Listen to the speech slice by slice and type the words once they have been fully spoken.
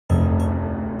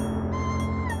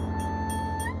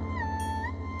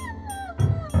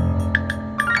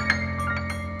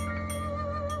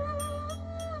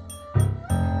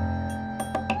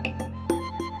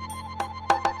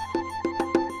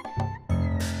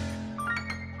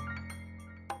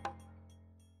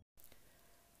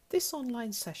This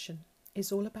online session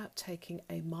is all about taking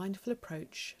a mindful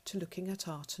approach to looking at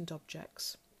art and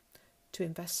objects, to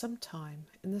invest some time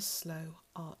in the slow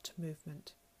art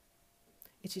movement.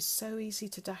 It is so easy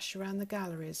to dash around the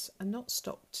galleries and not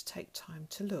stop to take time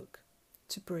to look,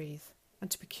 to breathe, and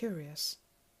to be curious.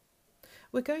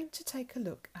 We're going to take a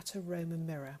look at a Roman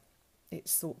mirror.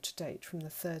 It's thought to date from the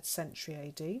 3rd century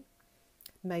AD,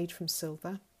 made from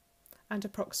silver, and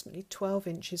approximately 12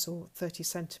 inches or 30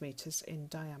 centimetres in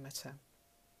diameter.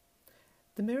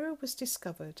 The mirror was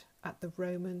discovered at the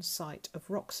Roman site of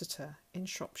Wroxeter in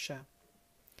Shropshire.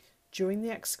 During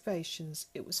the excavations,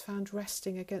 it was found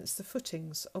resting against the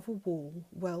footings of a wall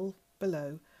well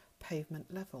below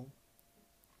pavement level.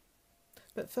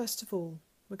 But first of all,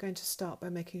 we're going to start by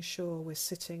making sure we're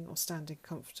sitting or standing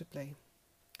comfortably.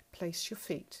 Place your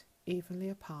feet evenly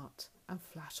apart and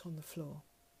flat on the floor.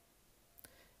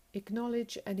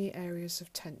 Acknowledge any areas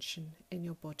of tension in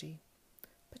your body,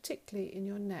 particularly in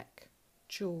your neck,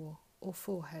 jaw or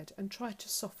forehead, and try to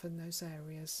soften those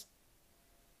areas.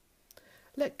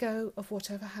 Let go of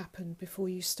whatever happened before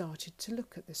you started to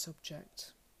look at this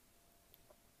object.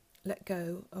 Let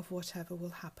go of whatever will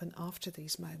happen after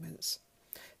these moments.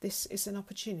 This is an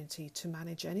opportunity to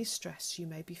manage any stress you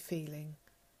may be feeling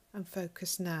and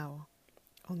focus now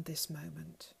on this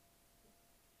moment.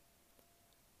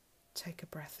 Take a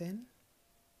breath in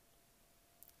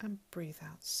and breathe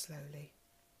out slowly.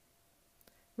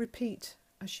 Repeat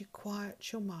as you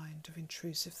quiet your mind of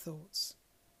intrusive thoughts.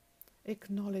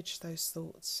 Acknowledge those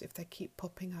thoughts if they keep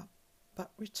popping up,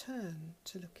 but return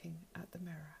to looking at the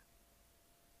mirror.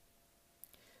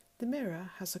 The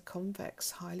mirror has a convex,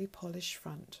 highly polished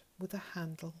front with a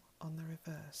handle on the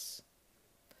reverse.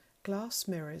 Glass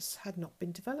mirrors had not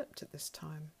been developed at this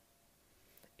time.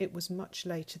 It was much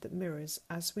later that mirrors,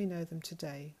 as we know them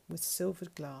today, with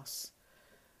silvered glass,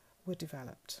 were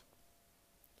developed.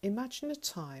 Imagine a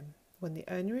time when the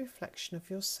only reflection of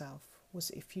yourself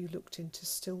was if you looked into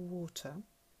still water,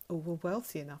 or were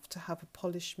wealthy enough to have a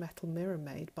polished metal mirror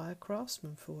made by a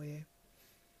craftsman for you.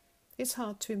 It's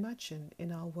hard to imagine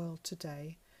in our world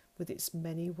today, with its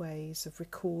many ways of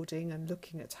recording and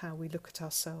looking at how we look at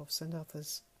ourselves and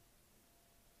others.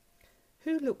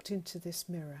 Who looked into this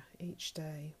mirror each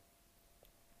day?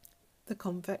 The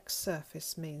convex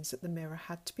surface means that the mirror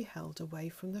had to be held away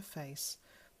from the face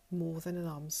more than an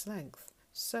arm's length.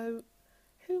 So,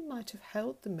 who might have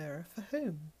held the mirror for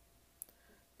whom?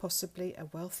 Possibly a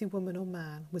wealthy woman or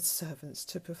man with servants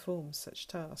to perform such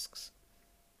tasks.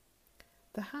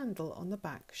 The handle on the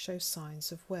back shows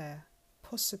signs of wear,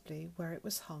 possibly where it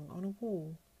was hung on a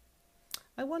wall.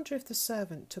 I wonder if the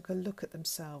servant took a look at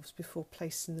themselves before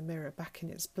placing the mirror back in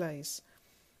its place.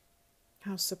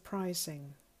 How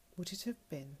surprising would it have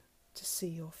been to see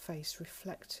your face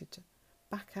reflected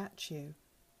back at you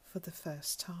for the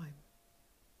first time?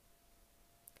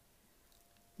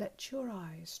 Let your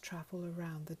eyes travel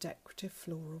around the decorative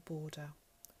floral border,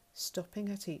 stopping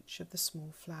at each of the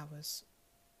small flowers.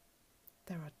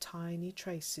 There are tiny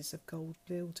traces of gold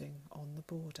gilding on the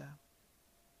border.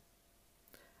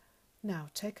 Now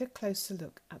take a closer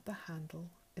look at the handle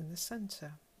in the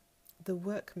centre. The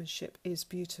workmanship is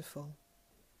beautiful.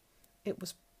 It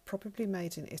was probably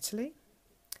made in Italy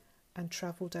and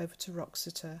travelled over to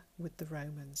Wroxeter with the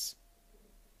Romans.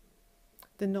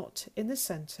 The knot in the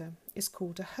centre is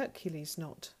called a Hercules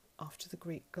knot after the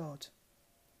Greek god.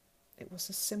 It was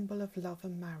a symbol of love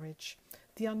and marriage,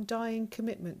 the undying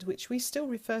commitment which we still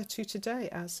refer to today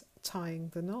as tying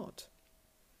the knot.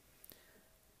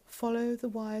 Follow the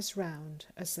wires round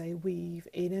as they weave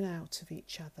in and out of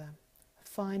each other,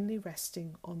 finally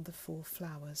resting on the 4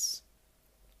 flowers.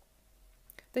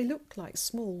 They look like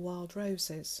small wild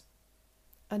roses,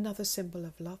 another symbol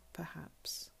of love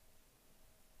perhaps.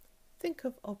 Think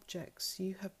of objects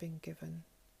you have been given,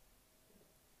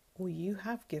 or you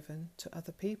have given to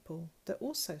other people that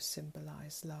also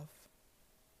symbolise love.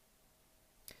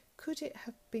 Could it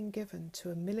have been given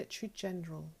to a military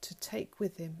general to take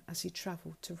with him as he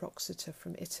travelled to Wroxeter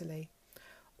from Italy,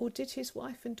 or did his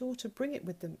wife and daughter bring it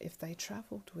with them if they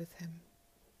travelled with him?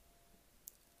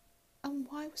 And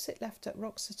why was it left at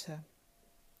Wroxeter?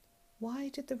 Why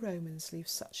did the Romans leave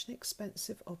such an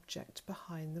expensive object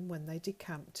behind them when they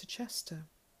decamped to Chester?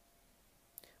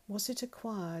 Was it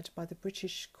acquired by the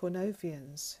British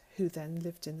Cornovians, who then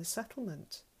lived in the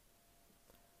settlement?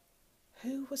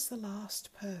 Who was the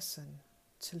last person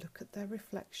to look at their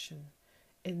reflection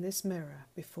in this mirror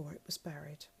before it was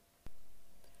buried?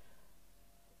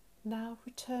 Now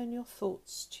return your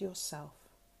thoughts to yourself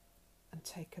and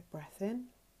take a breath in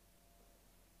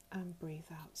and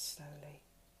breathe out slowly.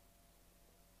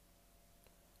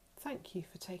 Thank you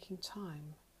for taking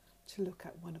time to look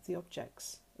at one of the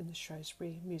objects in the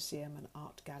Shropshire Museum and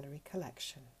Art Gallery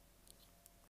collection.